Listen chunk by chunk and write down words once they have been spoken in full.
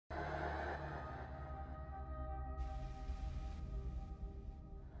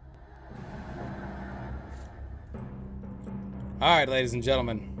Alright, ladies and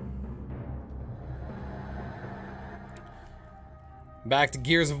gentlemen. Back to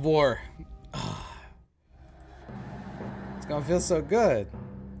Gears of War. It's gonna feel so good.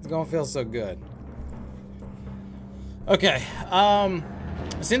 It's gonna feel so good. Okay,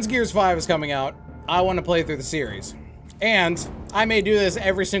 since Gears 5 is coming out, I want to play through the series. And I may do this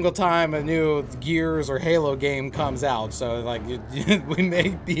every single time a new Gears or Halo game comes out. So, like, we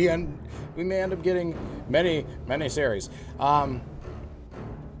may end up getting many series. So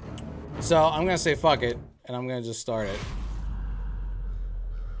I'm gonna say fuck it, and I'm gonna just start it.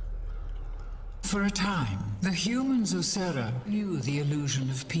 For a time, the humans of Sera knew the illusion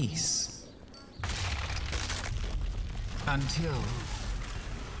of peace. Until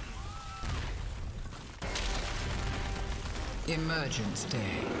Emergence Day.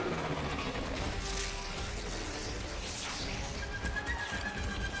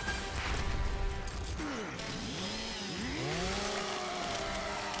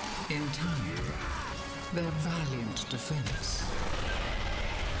 In time, their valiant defense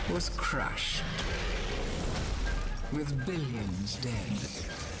was crushed, with billions dead.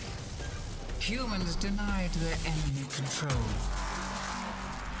 Humans denied their enemy control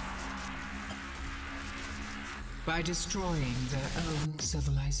by destroying their own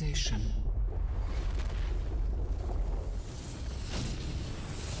civilization.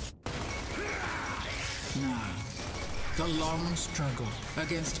 Now, the long struggle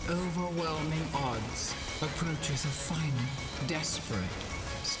against overwhelming odds approaches a final, desperate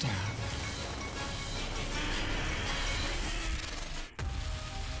stab.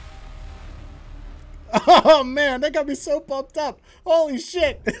 Oh man, that got me so pumped up. Holy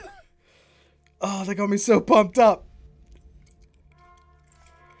shit. Oh, that got me so pumped up.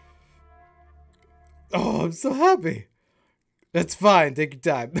 Oh, I'm so happy. That's fine. Take your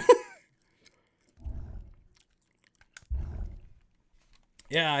time.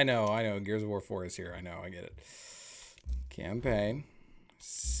 Yeah, I know. Gears of War 4 is here. I know, I get it. Campaign.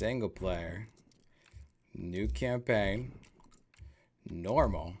 Single player. New campaign.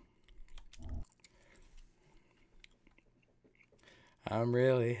 Normal. I'm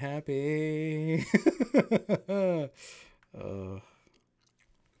really happy.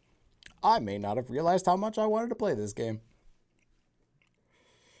 I may not have realized how much I wanted to play this game.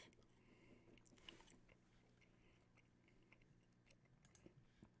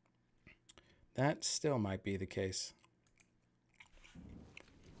 That still might be the case.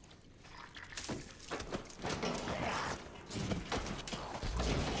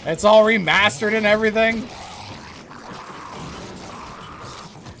 It's all remastered and everything.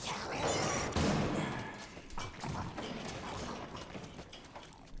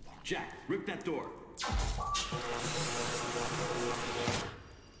 Jack, rip that door.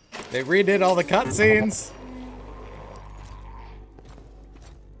 They redid all the cutscenes.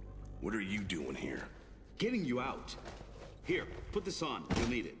 What are you doing here? Getting you out. Here, put this on. You'll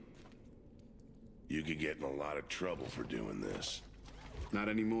need it. You could get in a lot of trouble for doing this. Not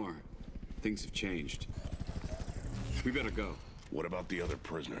anymore. Things have changed. We better go. What about the other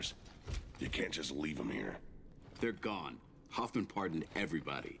prisoners? You can't just leave them here. They're gone. Hoffman pardoned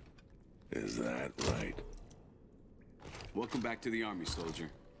everybody. Is that right? Welcome back to the army,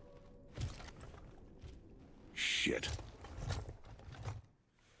 soldier. Shit.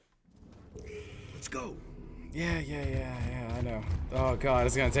 Let's go. Yeah, I know. Oh god,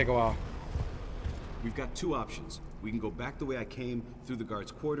 it's gonna take a while. We've got two options. We can go back the way I came, through the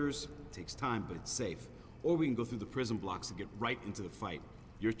guards' quarters. It takes time, but it's safe. Or we can go through the prison blocks and get right into the fight.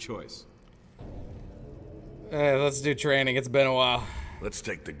 Your choice. Let's do training. It's been a while. Let's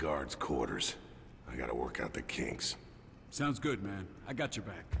take the guards' quarters. I gotta work out the kinks. Sounds good, man. I got your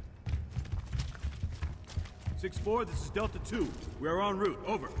back. 6-4, this is Delta 2. We are en route.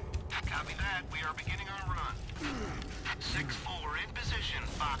 Over. Copy that. We are beginning our run. 6-4 in position.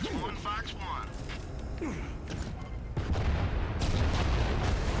 Fox 1, Fox 1.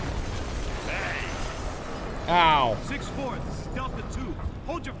 Ow. 6-4, this is Delta 2.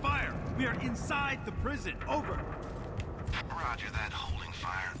 Hold your fire. We are inside the prison. Over. Roger that, holding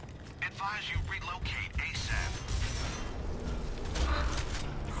fire. Advise you relocate ASAP.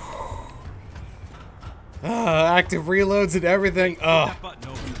 Active reloads and everything. That button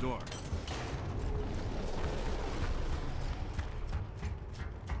open the door.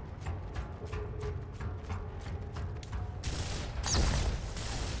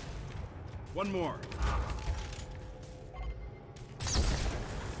 One more.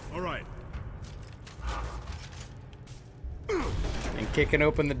 All right. And kicking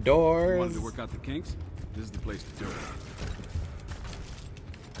open the doors. Wanted to work out the kinks? This is the place to do it.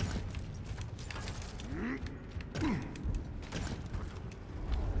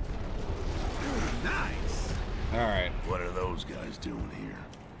 Alright. What are those guys doing here?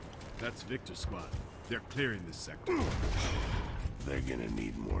 That's Victor's squad. They're clearing this sector. They're gonna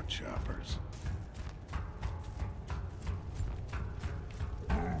need more choppers.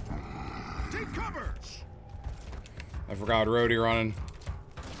 Take cover! I forgot Rhodey running.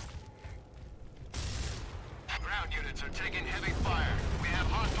 Ground units are taking heavy fire. We have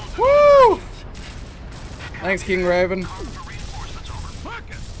hostiles. Woo! Thanks, King Raven. Call for reinforcements, over.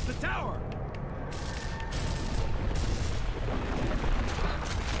 Marcus, the tower!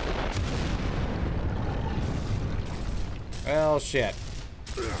 Well, shit.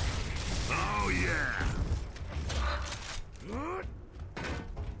 Oh yeah!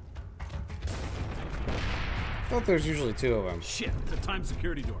 I thought there's usually 2 of them. Shit, it's a timed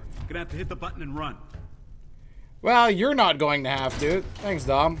security door. Gonna have to hit the button and run. Well, you're not going to have to. Thanks,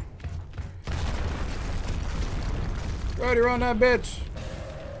 Dom. Rhodey, run that bitch.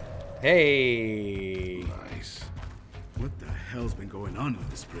 Hey. Nice. What the hell's been going on in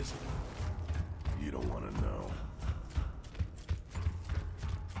this prison? You don't want to know.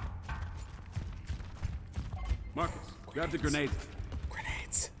 Marcus, grab the grenade.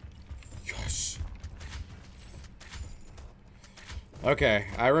 Grenades. Yes. Okay,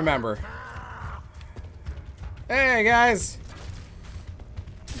 I remember. Hey, guys.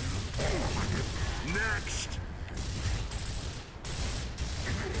 Next!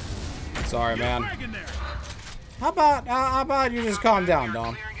 Sorry, man. Flag in there! How about you just calm down,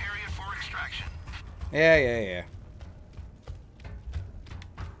 Dom? Clearing area for extraction. Yeah.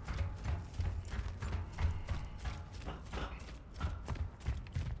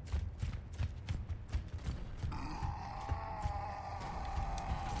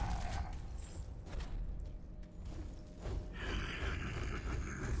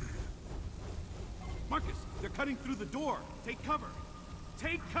 Marcus, they're cutting through the door. Take cover.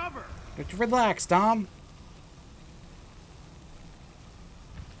 Take cover! But relax, Dom.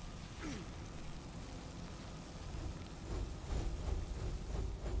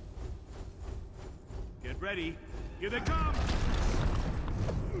 Get ready. Here they come!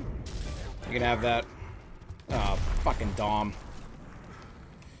 You can have that. Oh, fucking Dom.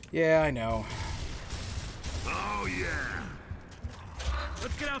 Yeah, I know. Oh yeah!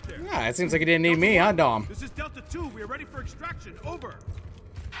 Let's get out there. Yeah, it seems like he didn't need me, huh, Dom? This is Delta 2. We are ready for extraction. Over.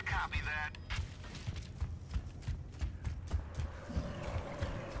 Copy that.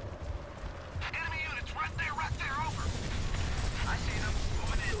 Enemy units right there, over. I see them.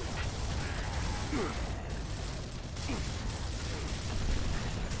 Moving in.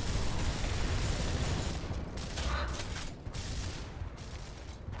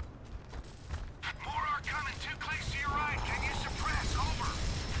 More are coming. 2 clicks to your right. Can you suppress? Over.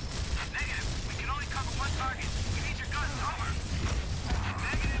 Negative. We can only cover one target. We need your guns. Over.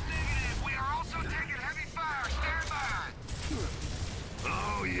 Negative. We are also taking heavy fire. Stand by.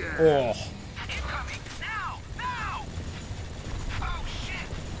 Oh yeah! Oh. Incoming! Now! Now! Oh shit!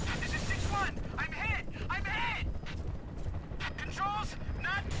 This is 6-1! I'm hit! Controls,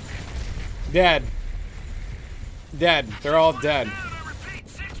 not Dead. Dead. They're all dead. down, I repeat,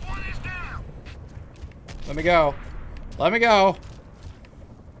 6-1 is down! Let me go. Let me go.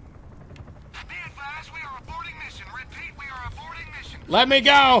 Be advised, we are aborting mission. Repeat, we are aborting mission. Let me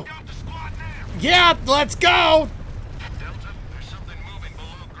go. Delta squad now! Yeah, let's go. Delta, there's something moving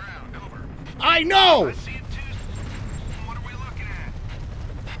below ground. Over. I know. I see it too. What are we looking at?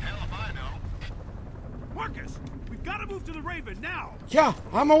 Hell if I know. Marcus, we've got to move to the Raven now. Yeah,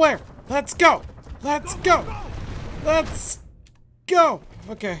 I'm aware. Let's go. Let's go. Let's go.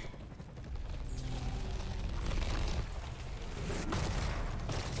 Okay.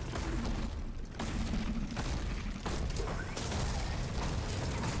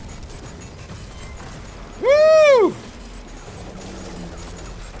 Woo!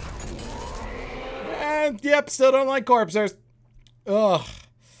 And yep, still don't like corpsers. Ugh.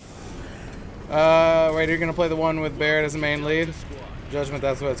 Wait, are you gonna play the one with Barrett as the main lead? Judgment,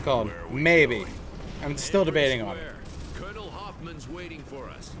 that's what it's called. Maybe. I'm still debating on it. Colonel Hoffman's waiting for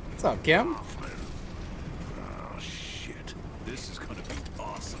us. What's up, Kim? Oh shit. This is gonna be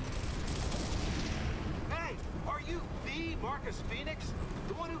awesome. Hey, are you the Marcus Phoenix?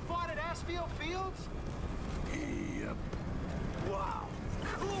 The one who fought at Asfield Fields? Yep. Wow,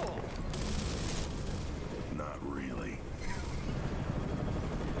 cool. Not really.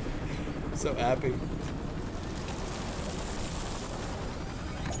 So happy.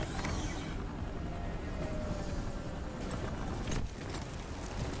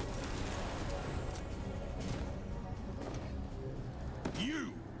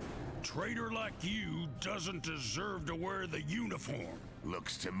 You! Traitor like you doesn't deserve to wear the uniform.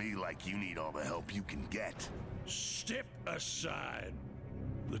 Looks to me like you need all the help you can get. Step aside.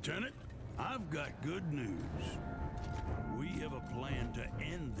 Lieutenant, I've got good news. We have a plan to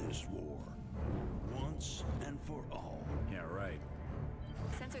end this war. Once and for all. Yeah, right.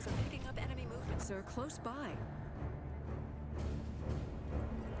 Sensors are picking up enemy movement, sir, close by.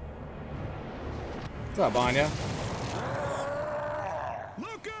 What's up, Anya?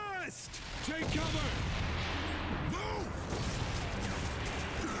 Locust! Take cover! Move!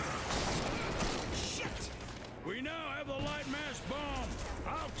 Shit! We now have the light mass bomb.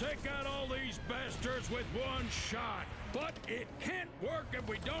 I'll take out all these bastards with one shot. But it can't work if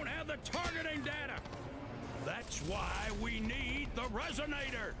we don't have the targeting data. That's why we need the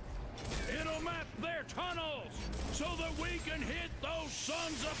resonator. It'll map their tunnels so that we can hit those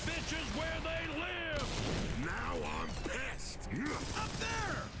sons of bitches where they live. Now I'm pissed. Up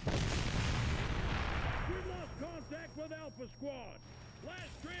there! We've lost contact with Alpha Squad.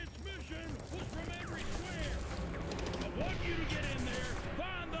 Last transmission was from Every Square. I want you to get in there,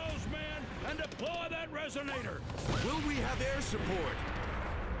 find those men, and deploy that resonator. Will we have air support?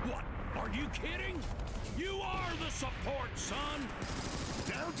 What? Are you kidding? You are the support, son!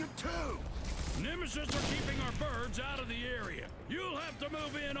 Down to 2! Nemesis are keeping our birds out of the area. You'll have to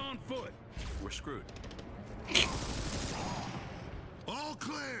move in on foot. We're screwed. All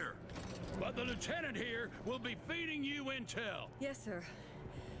clear! But the lieutenant here will be feeding you intel. Yes, sir.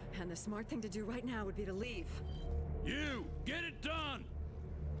 And the smart thing to do right now would be to leave. You, get it done!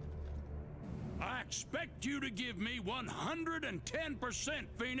 I expect you to give me 110%,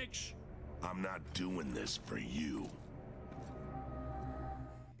 Phoenix. I'm not doing this for you.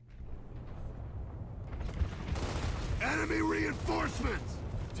 Enemy reinforcements!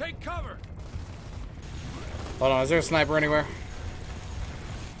 Take cover! Hold on, is there a sniper anywhere?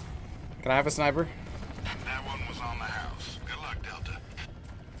 Can I have a sniper? That one was on the house. Good luck, Delta.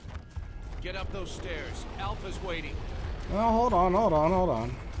 Get up those stairs. Alpha's waiting. Oh, hold on.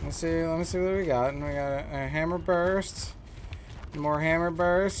 Let me see what we got. We got a hammer burst. More hammer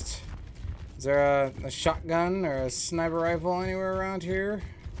burst. Is there a shotgun or a sniper rifle anywhere around here?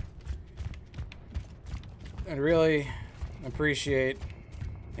 I'd really appreciate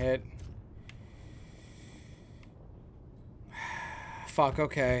it. Fuck,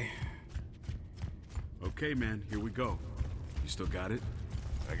 okay. Okay, man, here we go. You still got it?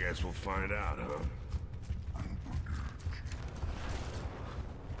 I guess we'll find out, huh?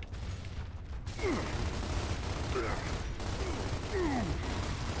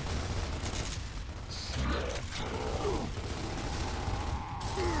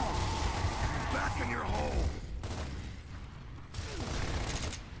 Back in your hole!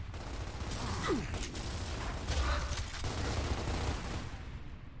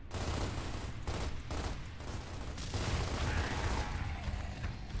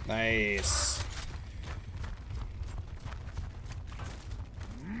 Nice.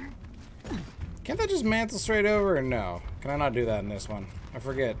 Can't that just mantle straight over or no? Can I not do that in this one? I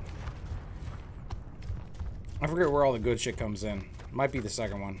forget. I forget where all the good shit comes in. Might be the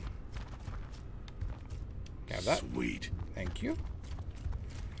second one. Have that. Sweet. Thank you.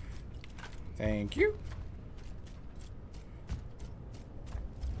 Thank you.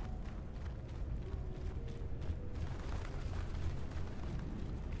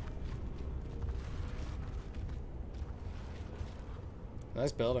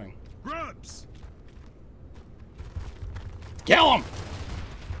 Nice building. Grubs! Kill him!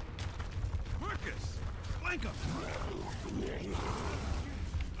 Marcus! Flank him!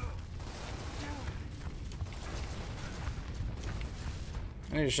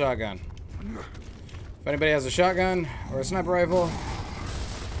 I need a shotgun. If anybody has a shotgun or a sniper rifle,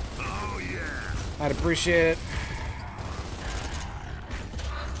 Oh yeah! I'd appreciate it.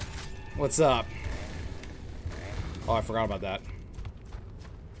 What's up? Oh, I forgot about that.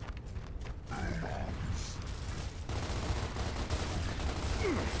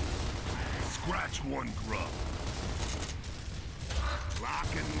 Scratch one grub. Lock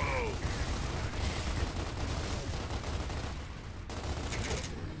and load.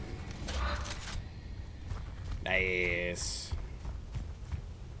 Nice.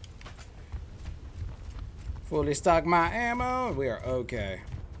 Fully stock my ammo. We are okay.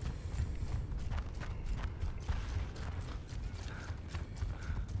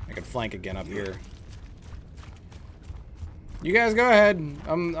 I can flank again up here. You guys go ahead.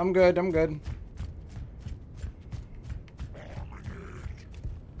 I'm good. I'm good.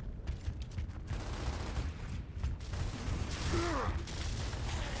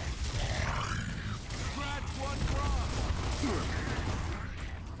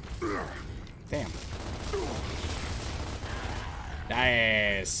 Damn.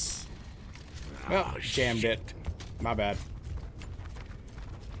 Nice. Oh, jammed it. My bad.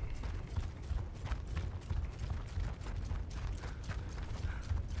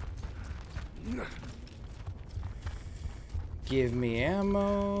 Give me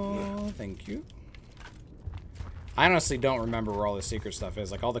ammo. Thank you. I honestly don't remember where all the secret stuff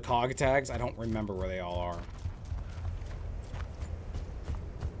is. Like all the cog tags, I don't remember where they all are.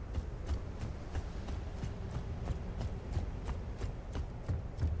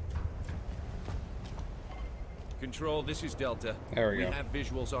 Control, this is Delta. There we go. We have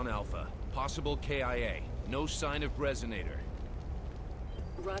visuals on Alpha. Possible KIA. No sign of resonator.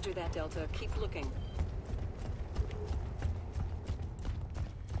 Roger that, Delta. Keep looking.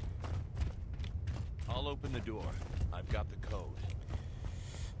 I'll open the door. I've got the code.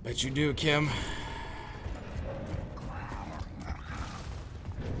 Bet you do, Kim.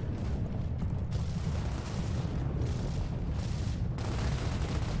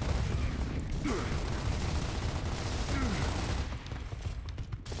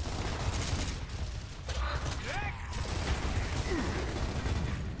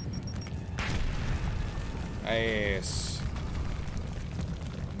 Nice.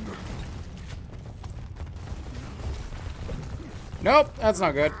 Nope, that's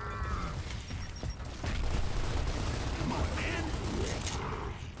not good.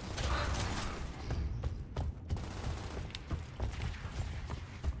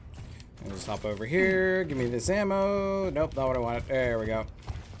 I'll just hop over here. Give me this ammo. Nope, not what I wanted. There we go.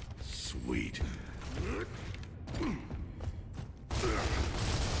 Sweet.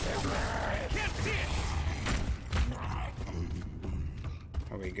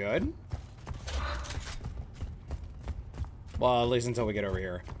 Are we good? Well, at least until we get over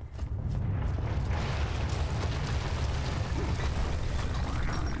here.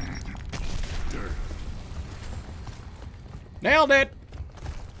 Nailed it!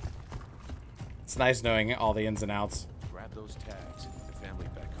 It's nice knowing all the ins and outs. Grab those tags. The family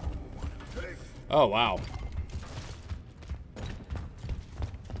back home will want them. Oh, wow.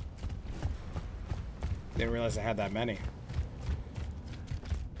 Didn't realize I had that many.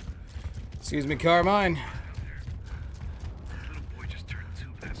 Excuse me, Carmine. Little boy just turned 2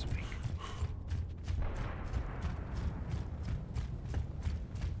 last week.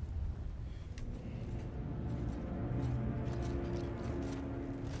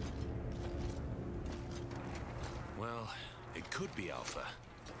 Well, it could be Alpha.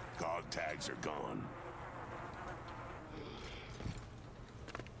 Cog tags are gone.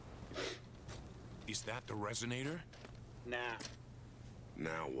 Is that the resonator? Nah.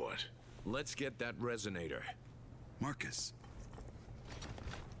 Now what? Let's get that resonator. Marcus.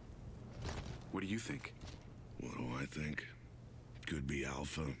 What do you think? What do I think? Could be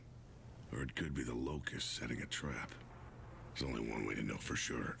Alpha, or it could be the Locust setting a trap. There's only one way to know for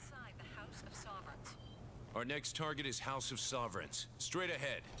sure. Inside the House of Sovereigns. Our next target is House of Sovereigns. Straight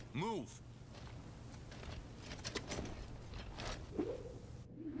ahead. Move!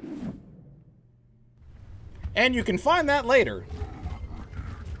 And you can find that later.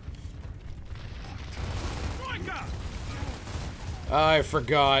 I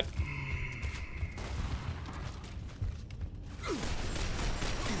forgot.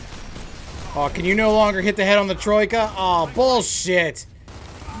 Oh, can you no longer hit the head on the Troika? Oh, bullshit.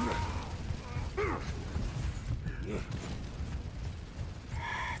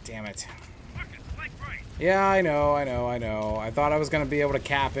 Damn it. Yeah, I know. I thought I was going to be able to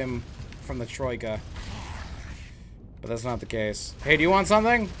cap him from the Troika. But that's not the case. Hey, do you want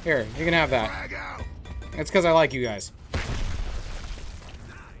something? Here, you can have that. It's because I like you guys.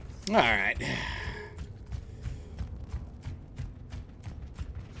 Alright.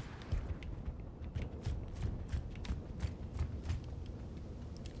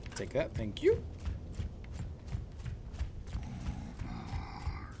 Take that, thank you.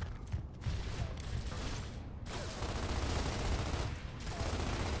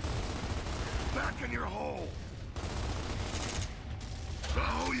 Back in your hole!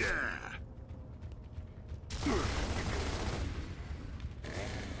 Oh, yeah!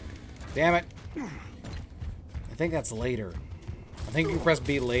 Damn it. I think that's later. I think you can press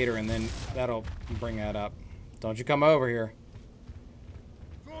B later and then that'll bring that up. Don't you come over here.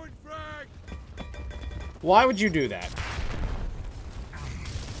 Why would you do that?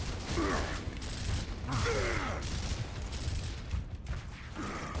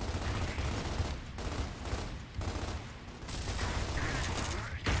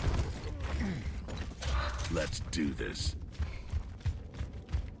 Let's do this.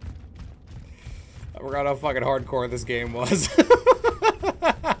 I forgot how fucking hardcore this game was.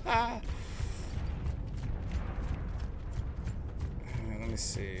 Let me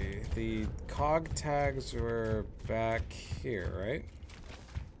see. The Cog tags were back here, right?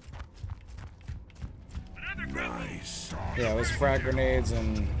 Nice. Yeah, it was frag grenades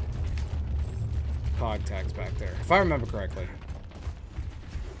and cog tags back there, if I remember correctly.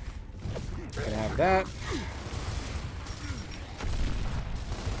 Can have that.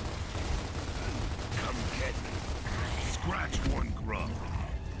 Come get me. Scratch one grub.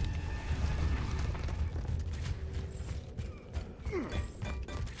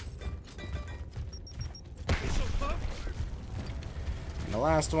 And the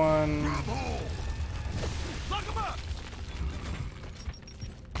last one. Lock him up.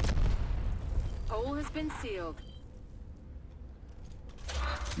 Hole has been sealed.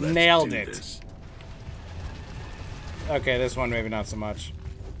 Nailed it. Okay, this one maybe not so much.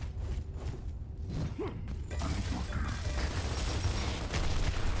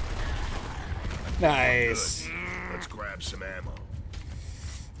 Nice. Let's grab some ammo.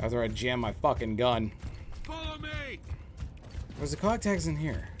 After I jam my fucking gun. Follow me. Was the cog tags in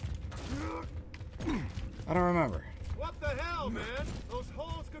here? I don't remember. What the hell, man? Those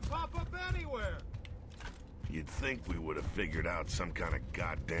holes could pop up anywhere. You'd think we would have figured out some kind of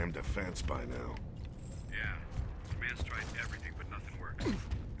goddamn defense by now. Yeah. Man's tried everything, but nothing works. If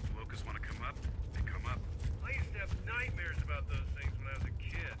locusts want to come up, they come up. I used to have nightmares about those things when I was a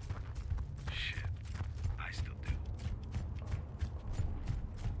kid. Shit. I still do.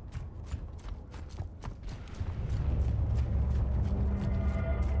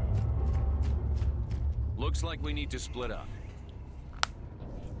 Looks like we need to split up.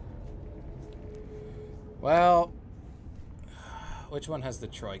 Well, which one has the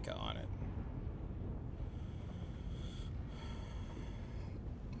Troika on it?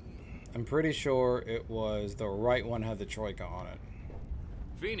 I'm pretty sure it was the right one had the Troika on it.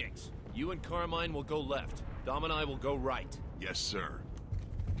 Phoenix, you and Carmine will go left. Dom and I will go right. Yes, sir.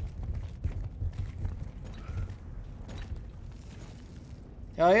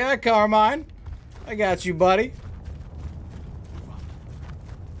 Hell yeah, Carmine. I got you, buddy.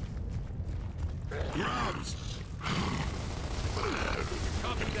 Grubs!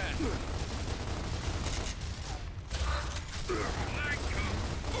 Copy that.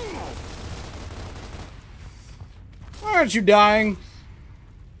 Why aren't you dying?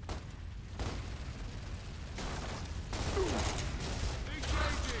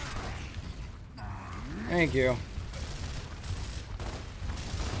 Thank you.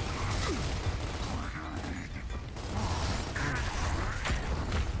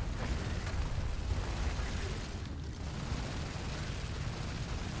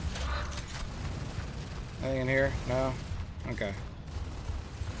 Anything in here? No? Okay.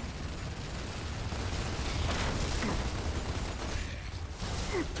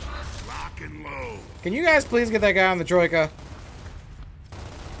 Lock and load. Can you guys please get that guy on the Troika?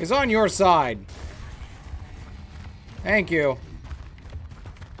 He's on your side. Thank you.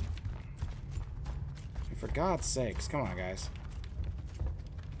 For God's sakes, come on, guys.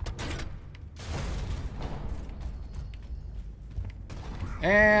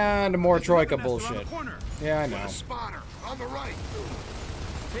 And more Troika bullshit. Yeah, I know. Spotter on the right.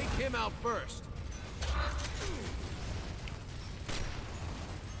 Take him out first.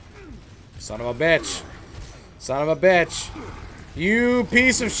 Son of a bitch. Son of a bitch. You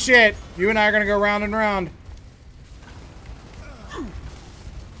piece of shit. You and I are gonna go round and round.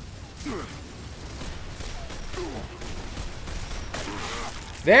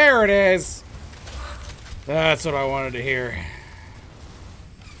 There it is. That's what I wanted to hear.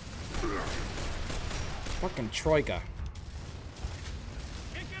 Fucking Troika.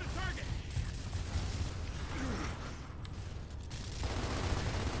 Can't get a target.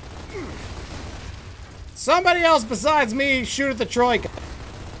 Somebody else besides me shoot at the Troika.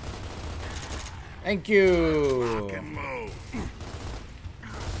 Thank you. Lock and load.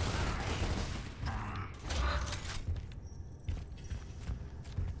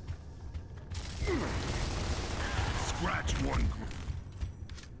 Scratch one.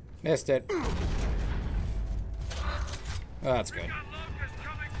 Missed it. Oh, that's good.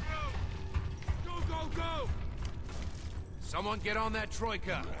 Go, go, go. Someone get on that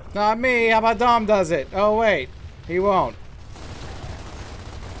Troika. Not me. How about Dom does it? Oh, wait. He won't.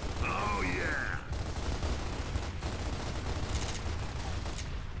 Oh, yeah.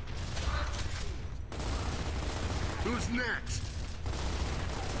 Who's next?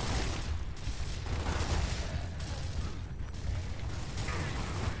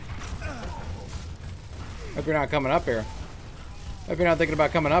 Hope you're not coming up here. Hope you're not thinking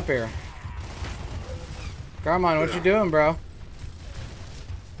about coming up here. Carmine, what you doing, bro?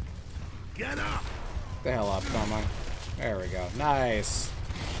 Get up. The hell up, Carmine. There we go. Nice.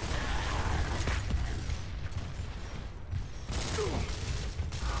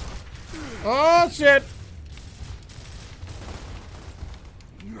 Oh, shit.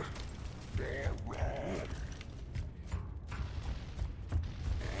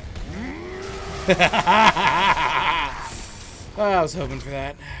 Oh, I was hoping for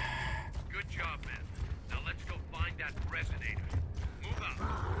that. Good job, man. Now let's go find that resonator. Move out.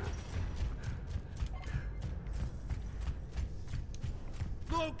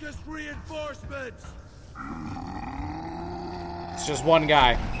 Locust reinforcements! It's just one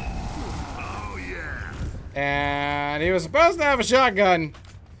guy. Oh, yeah. And he was supposed to have a shotgun.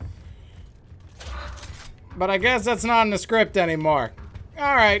 But I guess that's not in the script anymore.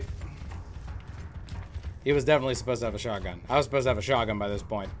 Alright. He was definitely supposed to have a shotgun. I was supposed to have a shotgun by this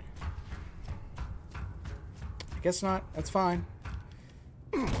point. I guess not. That's fine.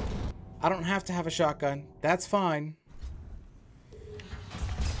 I don't have to have a shotgun. That's fine.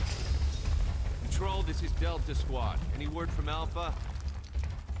 Control, this is Delta Squad. Any word from Alpha?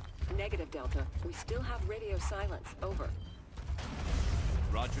 Negative, Delta. We still have radio silence. Over.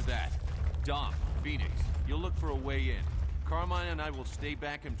 Roger that. Dom, Phoenix, you'll look for a way in. Carmine and I will stay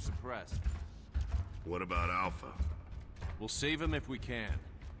back and suppress. What about Alpha? We'll save him if we can.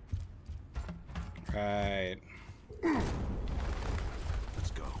 Right. Let's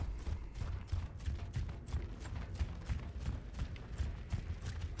go.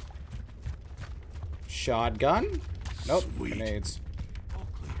 Shotgun? Nope. Sweet. Grenades. All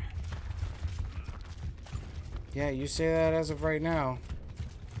clear. Yeah, you say that as of right now.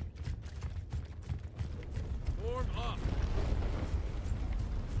 Form up!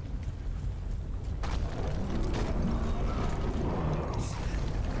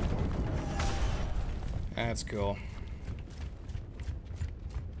 That's cool.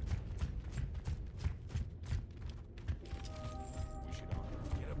 We should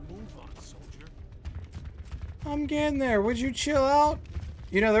get a move on, soldier. I'm getting there. Would you chill out?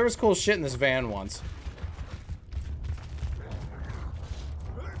 You know, there was cool shit in this van once.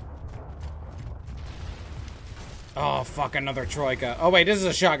 Oh, fuck, another Troika. Oh, wait, this is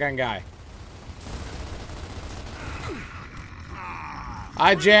a shotgun guy.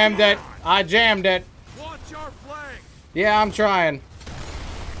 I jammed it. I jammed it. Watch our flank! Yeah, I'm trying.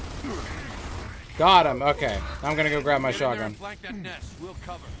 Got him. Okay. I'm gonna go grab my Get in there shotgun. and flank that nest. We'll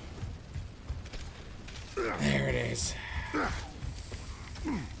cover. There it is.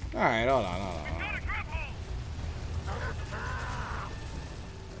 Alright, hold on, hold on.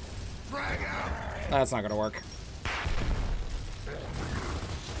 That's not gonna work.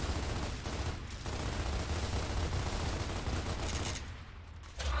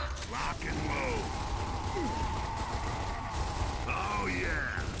 Lock and load. Oh,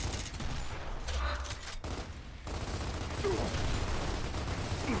 yeah.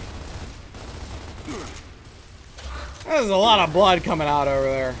 There's a lot of blood coming out over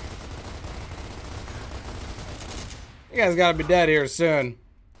there. You guys gotta be dead here soon.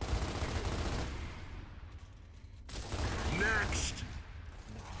 Next.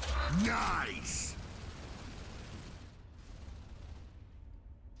 Nice.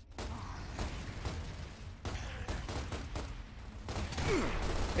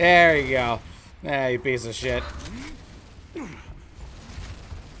 There you go. Ah, you piece of shit.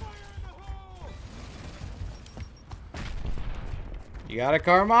 You got a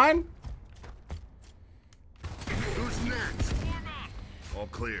Carmine? Who's next? All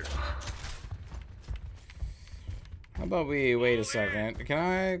clear. How about we wait a second? Can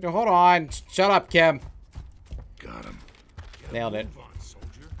I? Hold on. Shut up, Kim. Got him. Nailed it.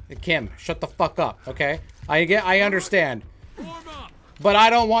 Kim, shut the fuck up, okay? I understand. But I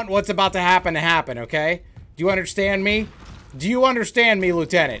don't want what's about to happen, okay? Do you understand me? Do you understand me,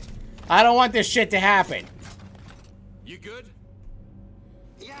 Lieutenant? I don't want this shit to happen. You good?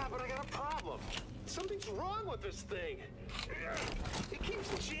 Yeah, but I got a problem. Something's wrong with this thing. It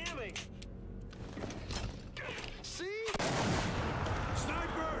keeps jamming. See?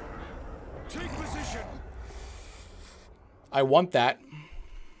 Sniper! Take position! I want that.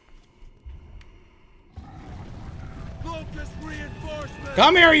 Locust reinforcements!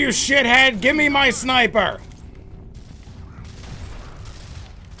 Come here, you shithead! Give me my sniper!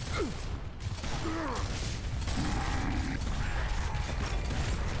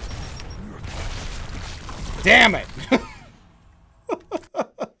 Damn it!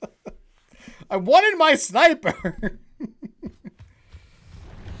 I wanted my sniper!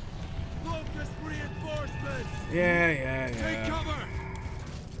 Locust reinforcements! Yeah. Take cover!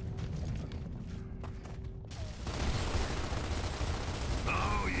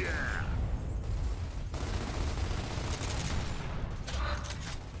 Oh, yeah.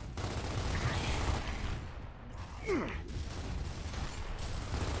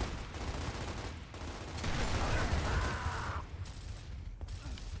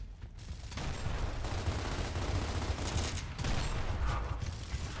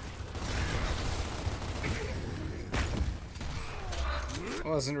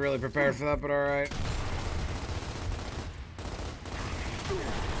 Wasn't really prepared for that, but alright.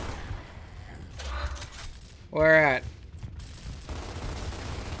 Where at?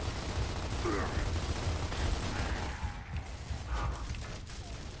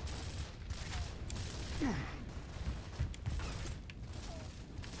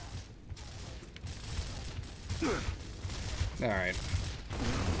 Alright.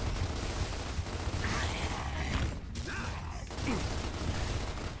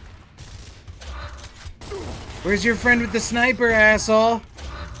 Where's your friend with the sniper, asshole?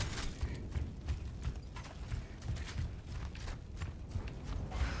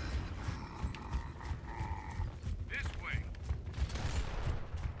 This way.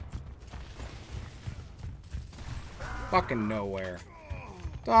 Fucking nowhere.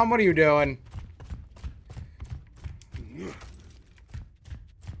 Tom, what are you doing?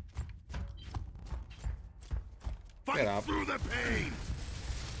 Get up. Through the pain.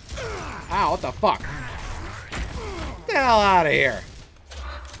 Ow, what the fuck? Get the hell out of here.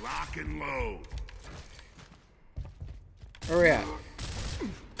 Lock and load. Where we at?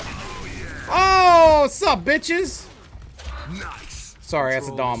 Oh, what's up, bitches? Nice. Sorry, that's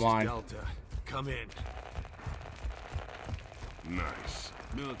a Dom line. Delta. Come in. Nice.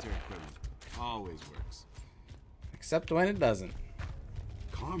 Military equipment always works. Except when it doesn't.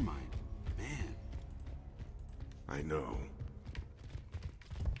 Carmine, man. I know.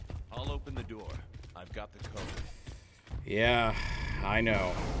 I'll open the door. I've got the code. Yeah, I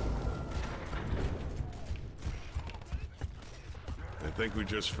know. I think we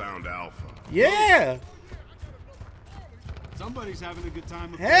just found Alpha. Yeah! Somebody's having a good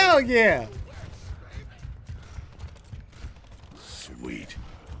time. Hell yeah! Sweet.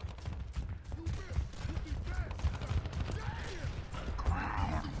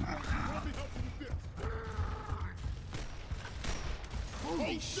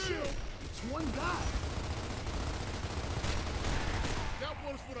 Holy shit! It's one guy. That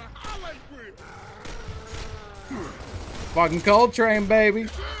was for the highlight reel. Fucking Coltrane, baby.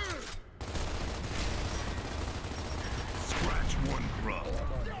 Scratch one grub.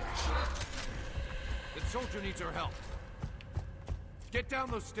 That soldier needs our help. Get down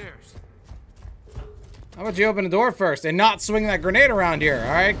those stairs. How about you open the door first and not swing that grenade around here?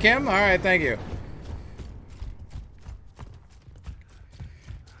 Alright, Kim? Alright, thank you.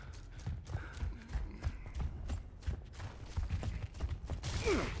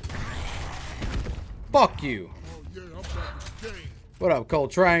 Fuck you. Oh, yeah, I'm back in the game. What up,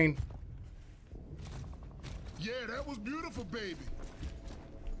 Coltrane? Yeah, that was beautiful, baby.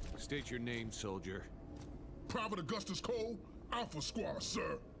 State your name, soldier. Private Augustus Cole, Alpha Squad,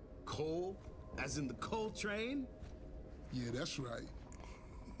 sir. Cole? As in the coal train? Yeah, that's right.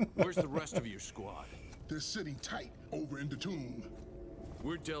 Where's the rest of your squad? They're sitting tight over in the tomb.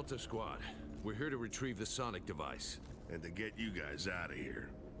 We're Delta Squad. We're here to retrieve the sonic device. And to get you guys out of here.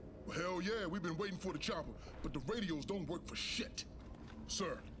 Well, hell yeah, we've been waiting for the chopper, but the radios don't work for shit.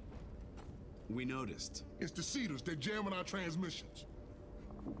 Sir. We noticed. It's the Cedars, they're jamming our transmissions.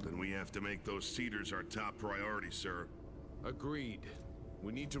 Then we have to make those Cedars our top priority, sir. Agreed.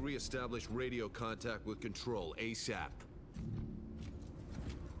 We need to re-establish radio contact with Control ASAP.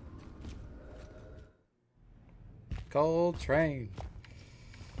 Coltrane.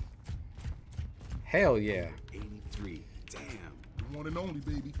 Hell yeah. 83. Damn. The one and only,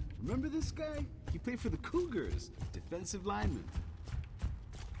 baby. Remember this guy? He played for the Cougars. Defensive lineman.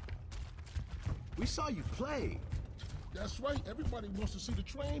 We saw you play. That's right. Everybody wants to see the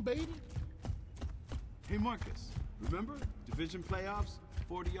train, baby. Hey, Marcus. Remember? Division playoffs?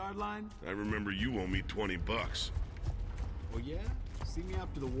 40-yard line? I remember you owe me $20. Oh, yeah? See me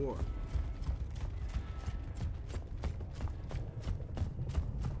after the war.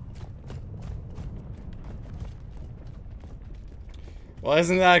 Well,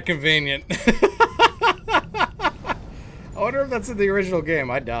 isn't that convenient? I wonder if that's in the original game.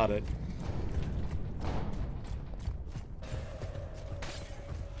 I doubt it.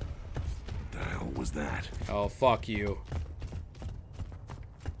 What the hell was that? Oh, fuck you.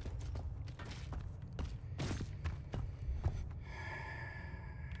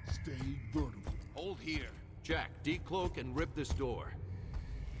 Stay vertical. Hold here. Jack, decloak and rip this door.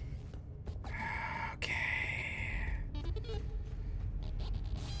 Okay.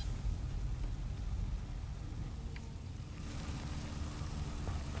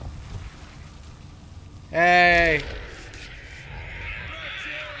 Hey.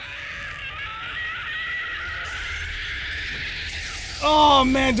 Oh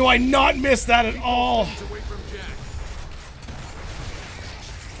man, do I not miss that at all? Away from Jack.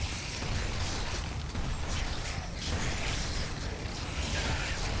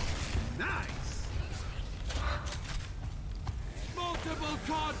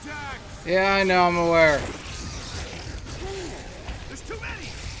 contacts! Yeah, I know, I'm aware. There's too many!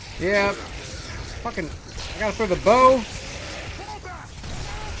 Yeah. Fucking, I gotta throw the bow. Fall back!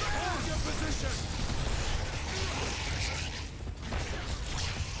 Hold your position!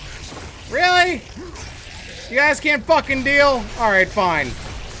 Really? You guys can't fucking deal? Alright, fine.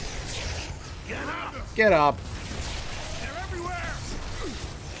 Get up! Get up. They're everywhere!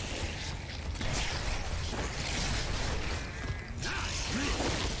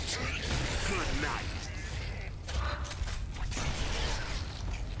 Good night.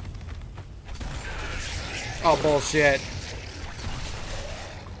 Oh, bullshit.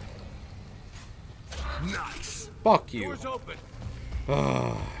 Nice. Fuck you. Doors open.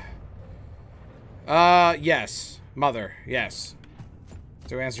 Yes. Mother, yes.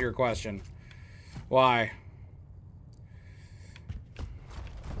 To answer your question. Why?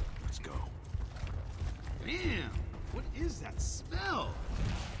 Let's go. Damn, what is that smell?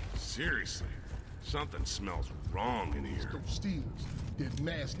 Seriously, something smells wrong in here. Those steals, they're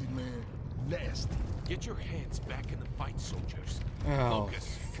nasty, man. Nasty. Get your hands back in the fight, soldiers. Oh,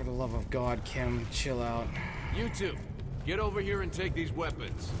 Focus. for the love of God, Kim, chill out. You two, get over here and take these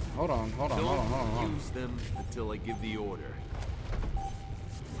weapons. Hold on, hold on, hold on, hold on, hold on. Use them until I give the order.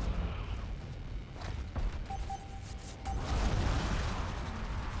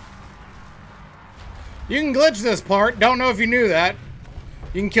 You can glitch this part. Don't know if you knew that.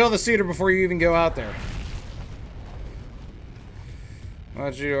 You can kill the cedar before you even go out there. Why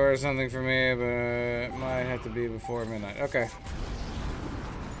don't you order something for me, but it might have to be before midnight. Okay.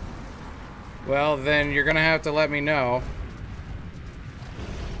 Well, then you're gonna have to let me know.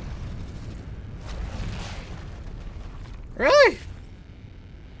 Really?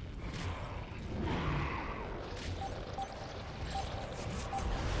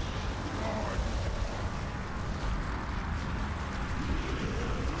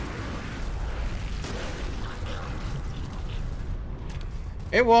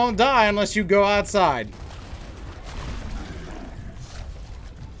 It won't die unless you go outside.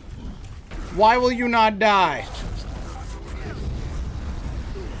 Why will you not die?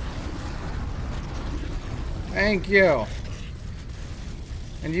 Thank you.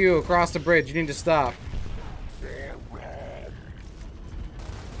 And you, across the bridge, you need to stop.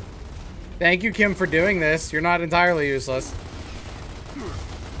 Thank you, Kim, for doing this. You're not entirely useless.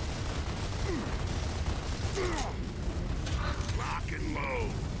 Lock and load.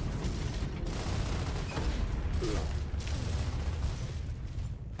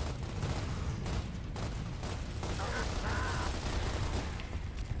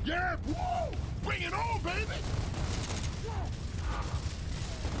 Yeah, whoa! Bring it on, baby!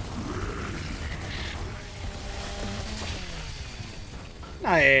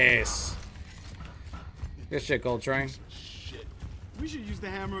 Nice. Good shit, Gold Train. Shit. We should use the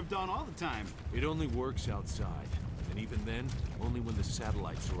Hammer of Dawn all the time. It only works outside, and even then, only when the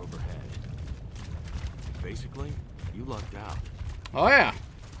satellites are overhead. Basically, you lucked out. Oh, yeah.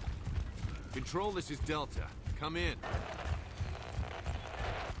 Control, this is Delta. Come in.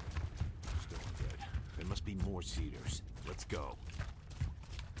 Still good. There must be more cedars. Let's go.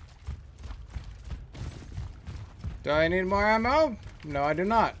 Do I need more ammo? No, I do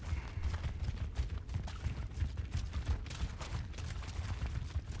not.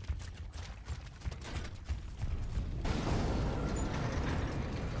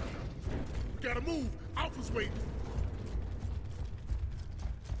 Gotta move! Alpha's waiting!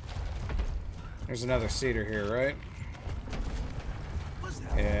 There's another cedar here, right? What's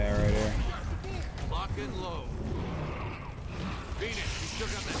that? Yeah, right here. Lock and load. Phoenix, you still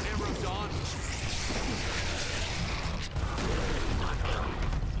got the Hammer of Dawn?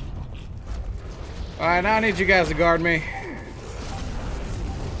 Alright, now I need you guys to guard me.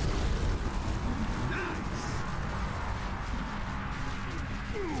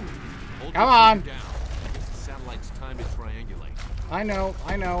 Hold Come your on. team down. It's the satellite's time to triangulate. I know.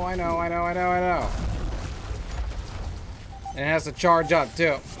 And it has to charge up,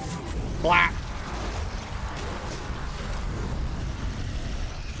 too. Blah.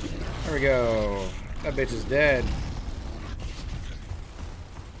 There we go. That bitch is dead.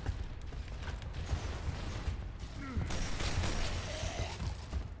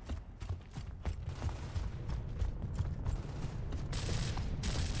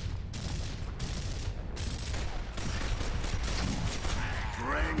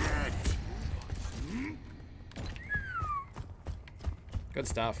 Good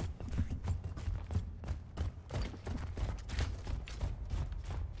stuff.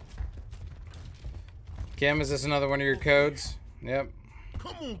 Kim, is this another one of your codes? Yep.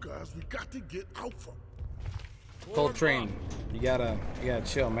 Come on, guys, we got to get Alpha. Coltrane, you gotta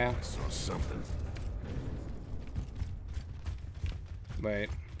chill, man. I saw something. Wait.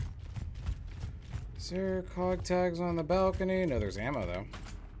 Is there cog tags on the balcony? No, there's ammo though.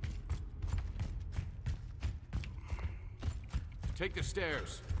 Take the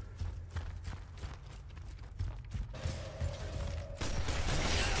stairs.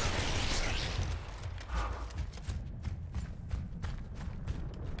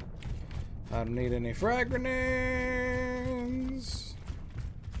 I don't need any frag grenades.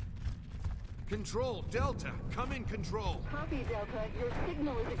 Control, Delta. Come in, Control. Copy, Delta. Your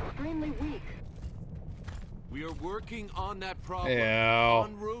signal is extremely weak. We are working on that problem. Ew.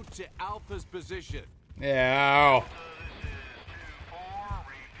 En route to Alpha's position. Yeah.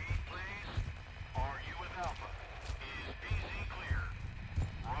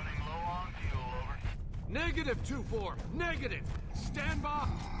 Negative 2-4. Negative. Stand by.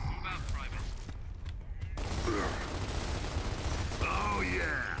 Move out, Private. Oh,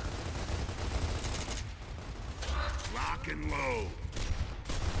 yeah. Lock and load.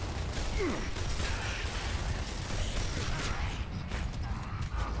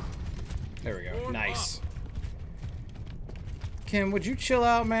 There we go. Nice. Kim, would you chill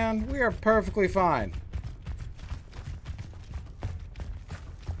out, man? We are perfectly fine.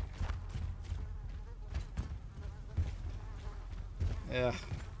 Yeah.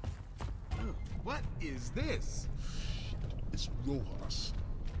 What is this? It's Rojas.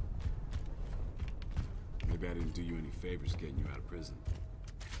 Maybe I didn't do you any favors getting you out of prison.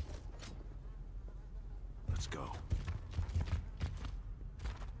 Let's go.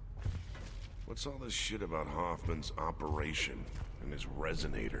 What's all this shit about Hoffman's operation and his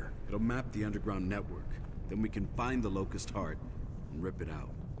resonator? It'll map the underground network. Then we can find the Locust Heart and rip it out.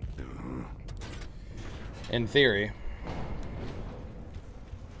 In theory.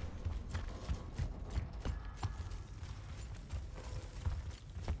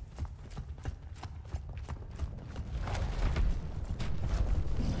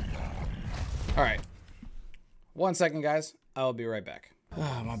 All right. 1 second, guys. I'll be right back.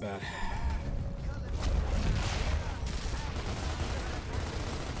 Oh, my bad.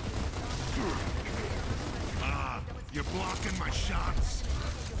 You're blocking my shots.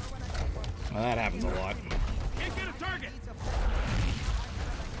 Well, that happens a lot. Can't get a target.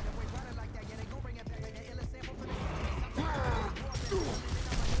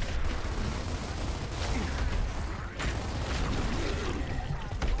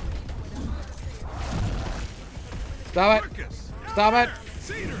 Stop it. Stop it.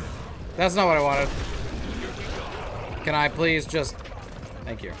 That's not what I wanted. Can I please just...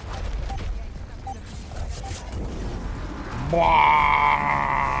 Thank you.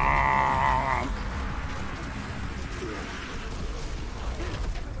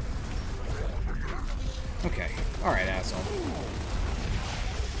 Okay. All right, asshole.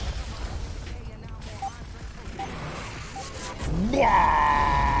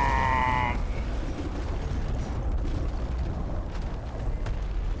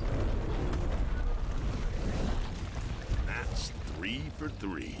 That's 3 for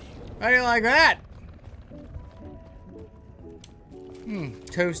 3. How do you like that?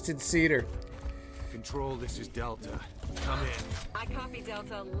 Toasted cedar. Control, this is Delta. Come in. I copy,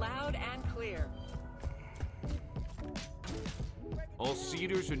 Delta, loud and clear. All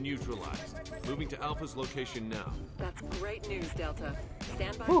Cedars are neutralized. Moving to Alpha's location now. That's great news, Delta.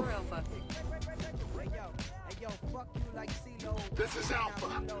 Stand by for Alpha. This is Alpha.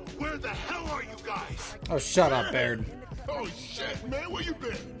 Where the hell are you guys? Oh, shut up, Baird. Oh shit, man, where you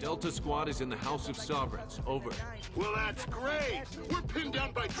been? Delta Squad is in the House of Sovereigns. Over. Well, that's great. We're pinned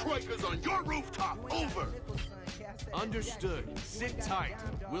down by Troikas on your rooftop. Over. Understood. Sit tight.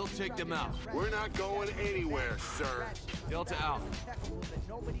 We'll take them out. We're not going anywhere, sir. Delta out.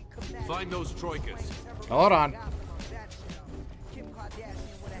 Find those Troikas. Hold on.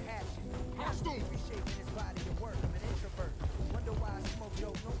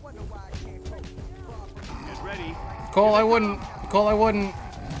 Get ready. Cole, I wouldn't. Cole, I wouldn't.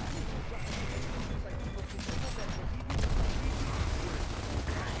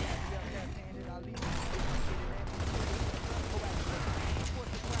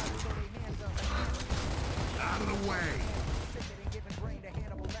 Out of the way.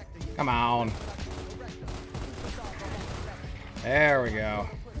 Come on. There we go.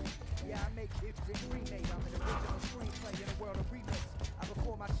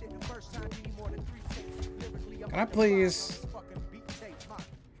 Can I please...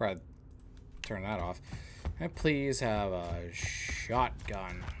 Fred, turn that off. Can I please have a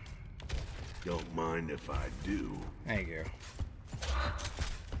shotgun? Don't mind if I do. Thank you.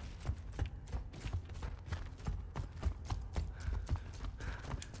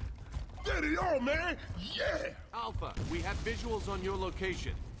 ready to go, man. Yeah. Alpha, we have visuals on your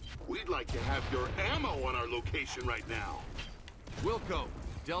location. We'd like to have your ammo on our location right now. Wilco,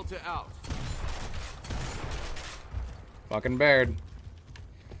 Delta out. Fucking Baird.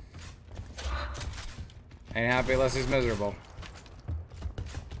 Ain't happy unless he's miserable.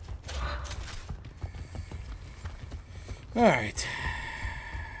 Alright.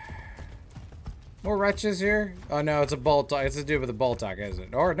 More wretches here? Oh no, it's a bolt talk. It's a dude with a bolt talk, isn't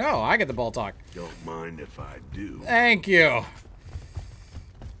it? Or no, I get the bolt talk. Don't mind if I do. Thank you.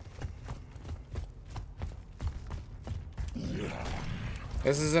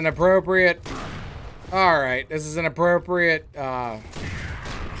 This is an appropriate... Alright, this is an appropriate,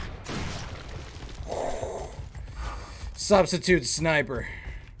 substitute sniper.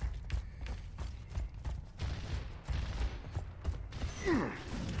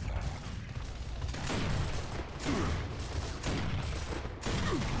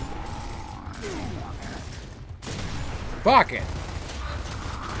 Fuck it.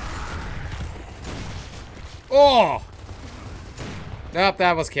 Oh! Nope,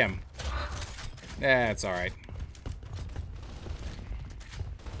 that was Kim. That's alright.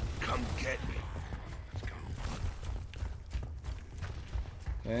 Come get me. Let's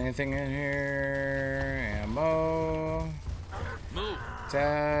go. Anything in here? Ammo. Move.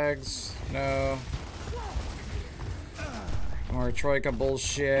 Tags. No. More Troika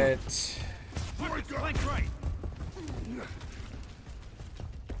bullshit. Flank right.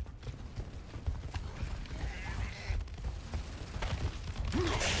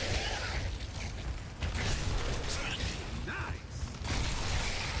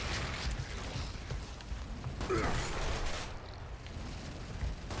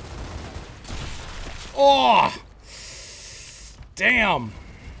 Oh! Damn!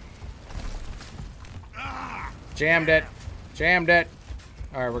 Jammed it. Jammed it.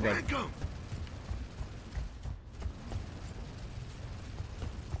 Alright, we're good.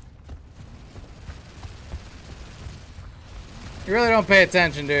 You really don't pay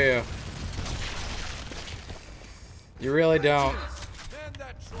attention, do you? You really don't.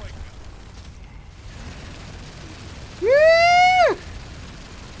 Woo!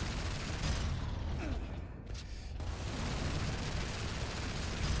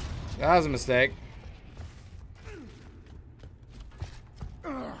 That was a mistake.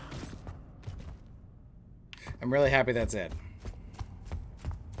 I'm really happy that's it.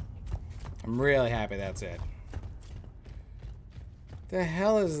 I'm really happy that's it. The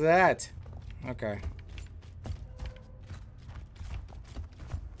hell is that? Okay.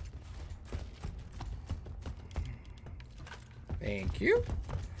 Thank you.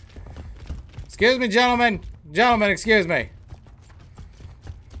 Excuse me, gentlemen. Gentlemen, excuse me.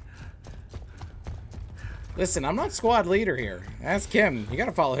 Listen, I'm not squad leader here. That's Kim. You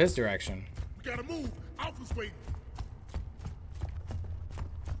gotta follow his direction. We gotta move. Alpha's waiting.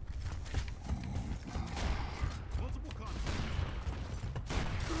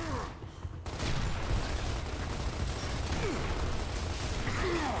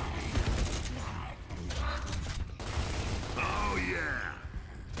 Oh, yeah.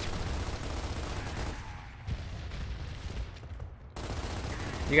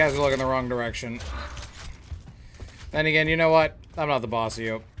 You guys are looking the wrong direction. Then again, you know what? I'm not the boss of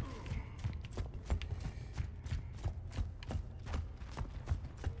you.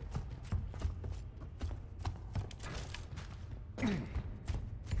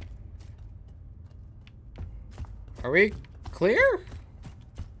 Are we clear?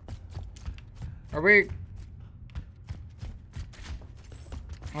 Are we...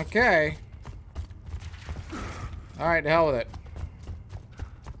 Okay. Alright, to hell with it.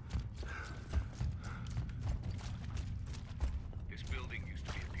 This building used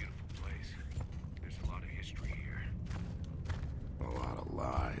to be a beautiful place. There's a lot of history here. A lot of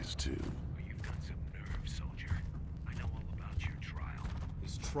lies, too. But you've got some nerve, soldier. I know all about your trial.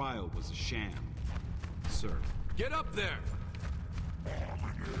 This trial was a sham, sir. Get up there!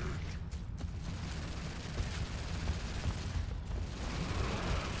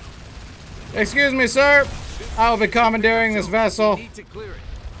 Excuse me, sir. I will be commandeering this vessel. We need to clear it.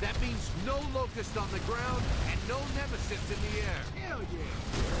 That means no locust on the ground and no nemesis in the air. Hell yeah!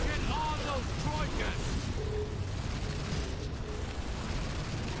 Get on those troikas!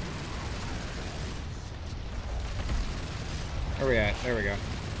 Where we at? There we go.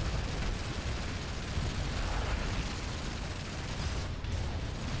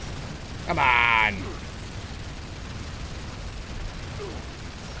 Come on!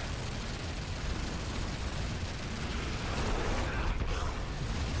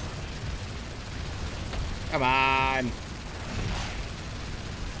 Come on!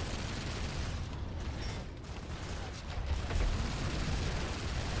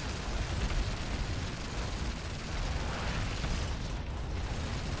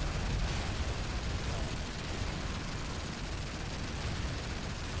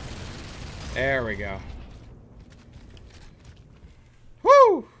 There we go.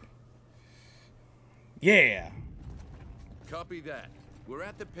 Woo! Yeah. Copy that. We're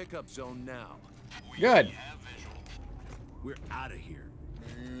at the pickup zone now. Good. We're out of here.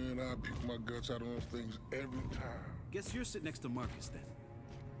 Man, I pick my guts out on those things every time. Guess you're sitting next to Marcus then.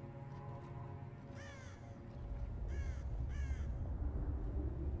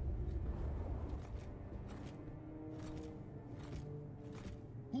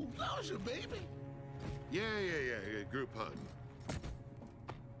 Who loves you, baby? Yeah, group hug.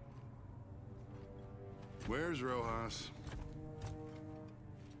 Where's Rojas?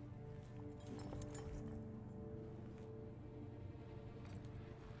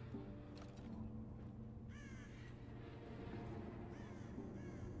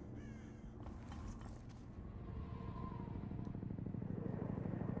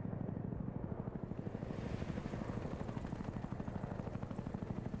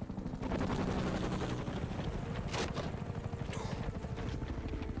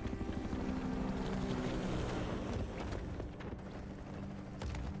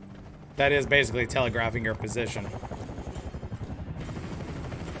 That is basically telegraphing your position.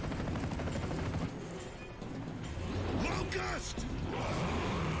 Locust!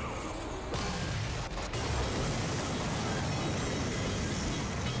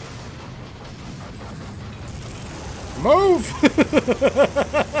 Move!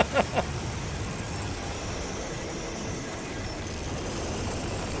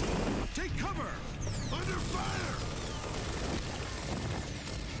 Take cover! Under fire!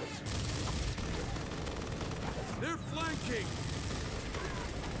 They're flanking!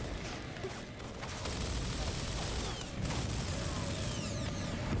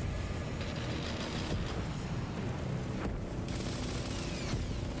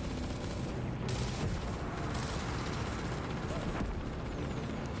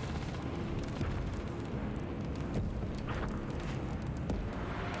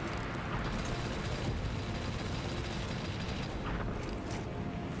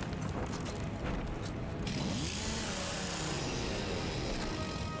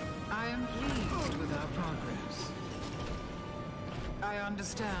 I am pleased with our progress. I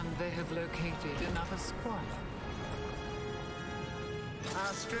understand they have located another squad.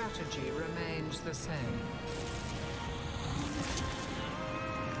 Our strategy remains the same.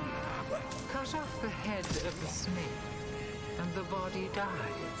 Cut off the head of the snake, and the body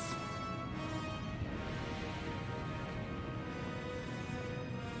dies.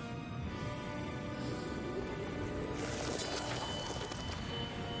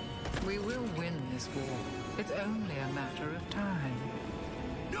 We will win this war. It's only a matter of time.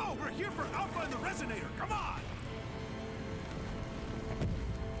 No, we're here for Alpha and the Resonator. Come on!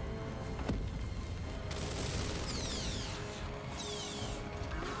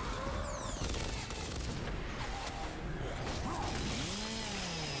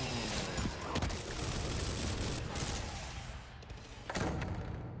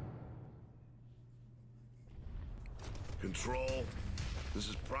 Control, this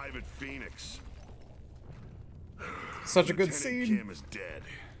is Private Phoenix. Such a good Lieutenant scene. Kim is dead.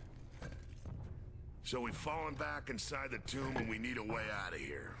 So we've fallen back inside the tomb and we need a way out of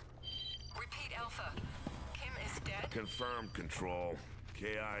here. Repeat, Alpha. Kim is dead? Confirmed, Control.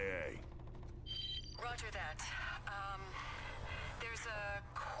 KIA. Roger that. There's a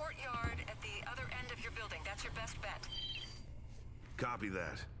courtyard at the other end of your building. That's your best bet. Copy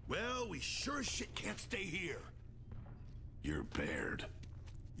that. Well, we sure as shit can't stay here. You're Baird.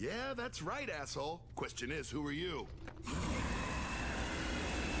 Yeah, that's right, asshole. Question is, who are you?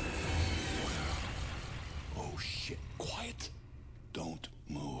 Oh shit, quiet. Don't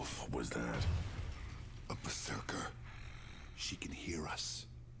move. What was that? A berserker. She can hear us.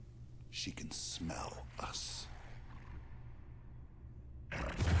 She can smell us.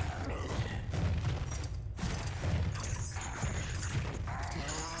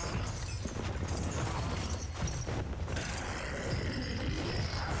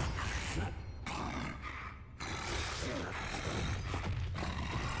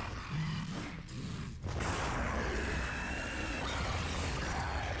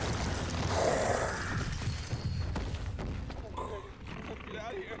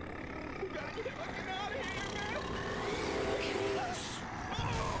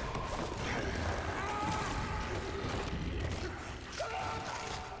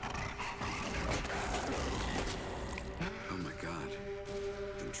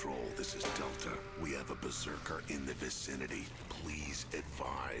 This is Delta. We have a berserker in the vicinity. Please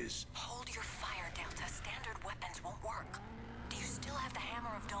advise. Hold your fire, Delta. Standard weapons won't work. Do you still have the Hammer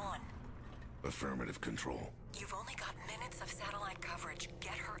of Dawn? Affirmative, Control. You've only got minutes of satellite hold coverage.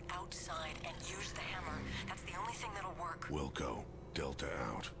 Get her outside and use the hammer. That's the only thing that'll work. Wilco, Delta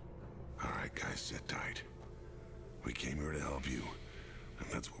out. All right, guys, sit tight. We came here to help you, and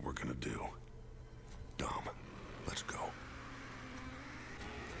that's what we're gonna do. Dom, let's go.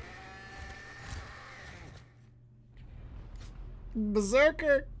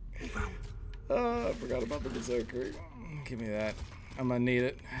 Berserker! I forgot about the Berserker. Give me that. I'm gonna need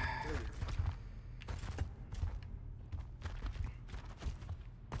it.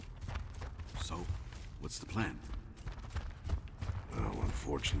 So, what's the plan? Well,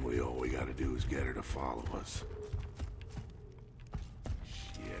 unfortunately, all we gotta do is get her to follow us.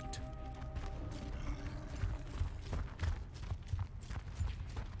 Shit.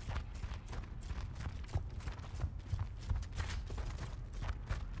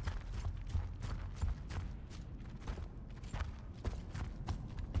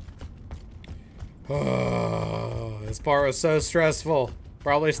 Oh, this part was so stressful.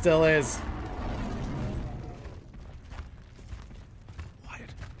 Probably still is. Wyatt.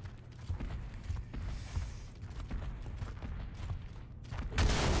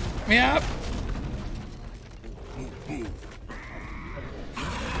 Yep.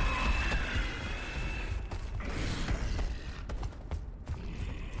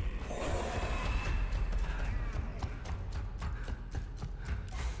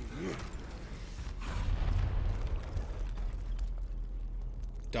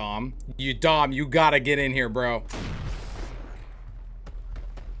 Dom, you gotta get in here, bro.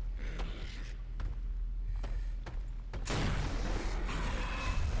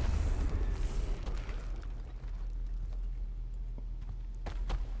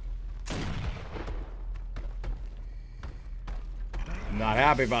 I'm not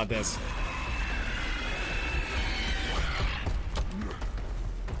happy about this.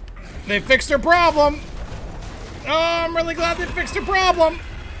 They fixed her problem. Oh, I'm really glad they fixed her problem.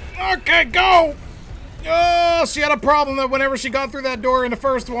 Okay, go! Oh, she had a problem that whenever she got through that door in the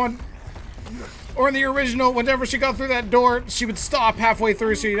first one, or in the original, whenever she got through that door, she would stop halfway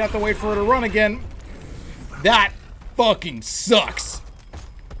through, so you'd have to wait for her to run again. That fucking sucks.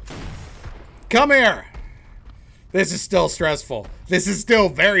 Come here. This is still stressful. This is still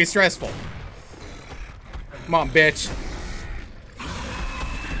very stressful. Come on, bitch.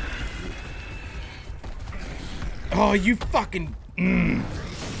 Oh, you fucking...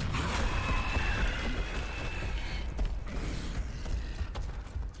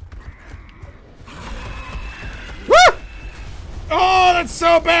 Oh, that's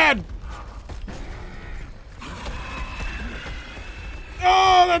so bad!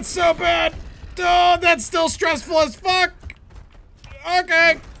 Oh, that's so bad! Oh, that's still stressful as fuck!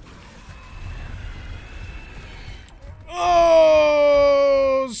 Okay.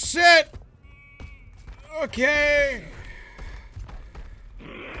 Oh, shit! Okay.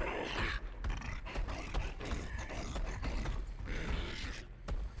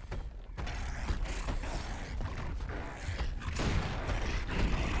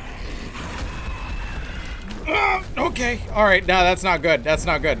 Okay. All right. No, that's not good. That's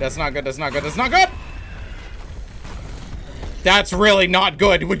not good. That's not good. That's not good. That's not good. That's really not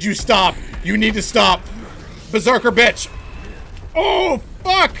good. Would you stop? You need to stop. Berserker bitch. Oh,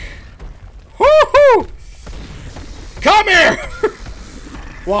 fuck. Woohoo! Come here.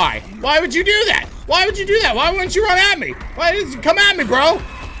 Why? Why would you do that? Why would you do that? Why wouldn't you run at me? Why did you come at me, bro?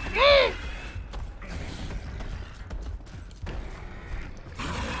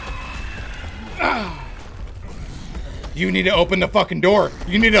 You need to open the fucking door.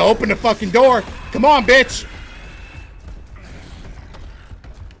 You need to open the fucking door. Come on, bitch.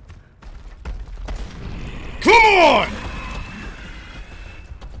 Come on!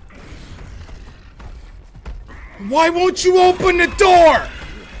 Why won't you open the door?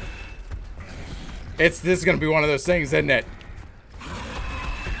 This is gonna be one of those things, isn't it?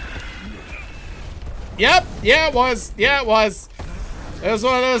 Yep, yeah it was. Yeah, it was. It was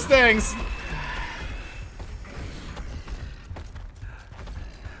one of those things.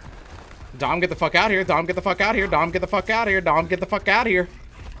 Dom, get the fuck out here. Dom, get the fuck out here. Dom, get the fuck out here. Dom, get the fuck out here.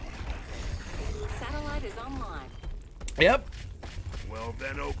 Satellite is online. Yep. Well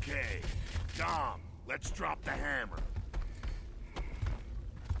then, okay. Dom, let's drop the hammer.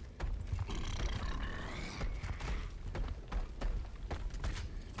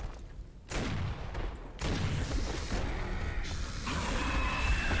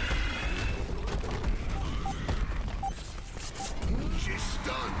 She's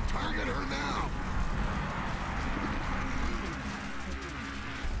stunned. Target her now.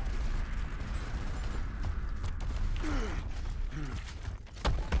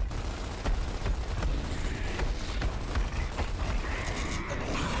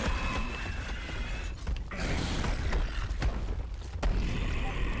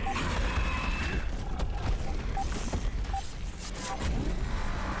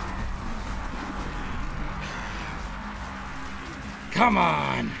 Come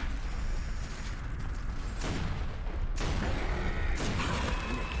on.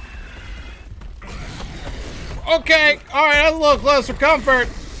 Okay, all right, that's a little close for comfort.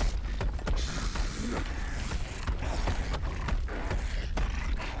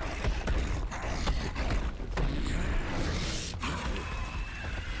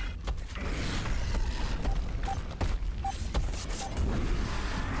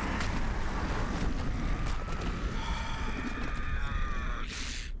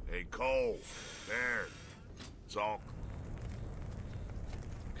 Hey, Cole. There. It's all...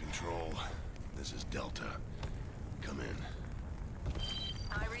 Control. This is Delta. Come in.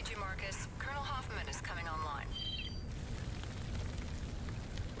 I read you, Marcus. Colonel Hoffman is coming online.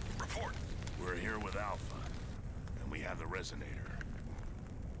 Report. We're here with Alpha, and we have the resonator.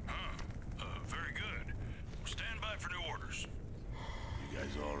 Very good. Stand by for new orders. You guys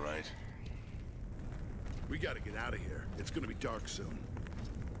all right? We gotta get out of here. It's gonna be dark soon.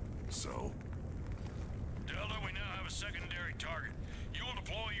 So? Delta, we now have a secondary target. You will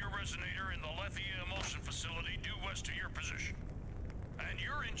deploy your resonator in the Lethia Emulsion facility due west to your position. And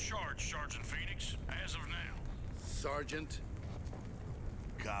you're in charge, Sergeant Phoenix, as of now. Sergeant?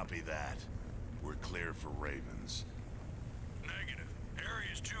 Copy that. We're clear for Ravens. Negative.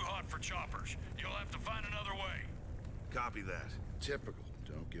 Area's too hot for choppers. You'll have to find another way. Copy that. Typical.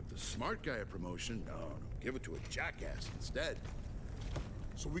 Don't give the smart guy a promotion. No, give it to a jackass instead.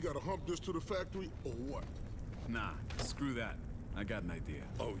 So we gotta hump this to the factory, or what? Nah, screw that. I got an idea.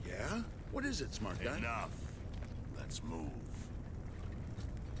 Oh, yeah? What is it, smart guy? Enough. Let's move.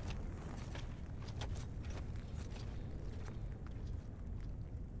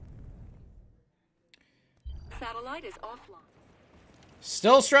 Satellite is offline.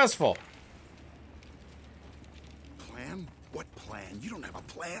 Still stressful. Plan? What plan? You don't have a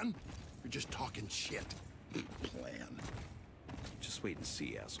plan? You're just talking shit. Plan. Just wait and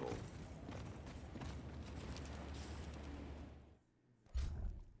see, asshole.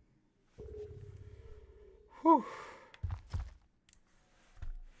 Whew.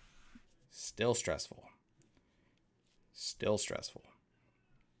 Still stressful. Still stressful.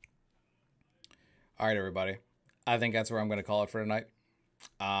 All right, everybody. I think that's where I'm going to call it for tonight.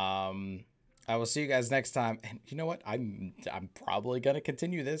 I will see you guys next time. And you know what? I'm probably going to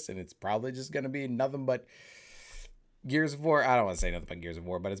continue this, and it's probably just going to be nothing but Gears of War. I don't want to say nothing but Gears of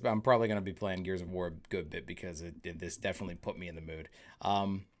War, but I'm probably going to be playing Gears of War a good bit because this definitely put me in the mood.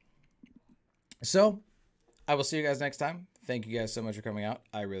 So I will see you guys next time. Thank you guys so much for coming out.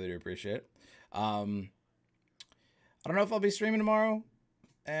 I really do appreciate it. I don't know if I'll be streaming tomorrow,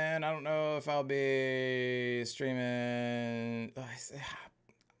 and I don't know if I'll be streaming. I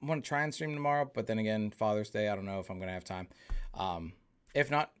want to try and stream tomorrow, but then again, Father's Day, I don't know if I'm going to have time.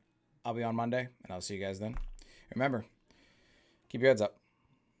 If not, I'll be on Monday, and I'll see you guys then. Remember, keep your heads up.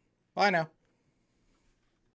 Bye now.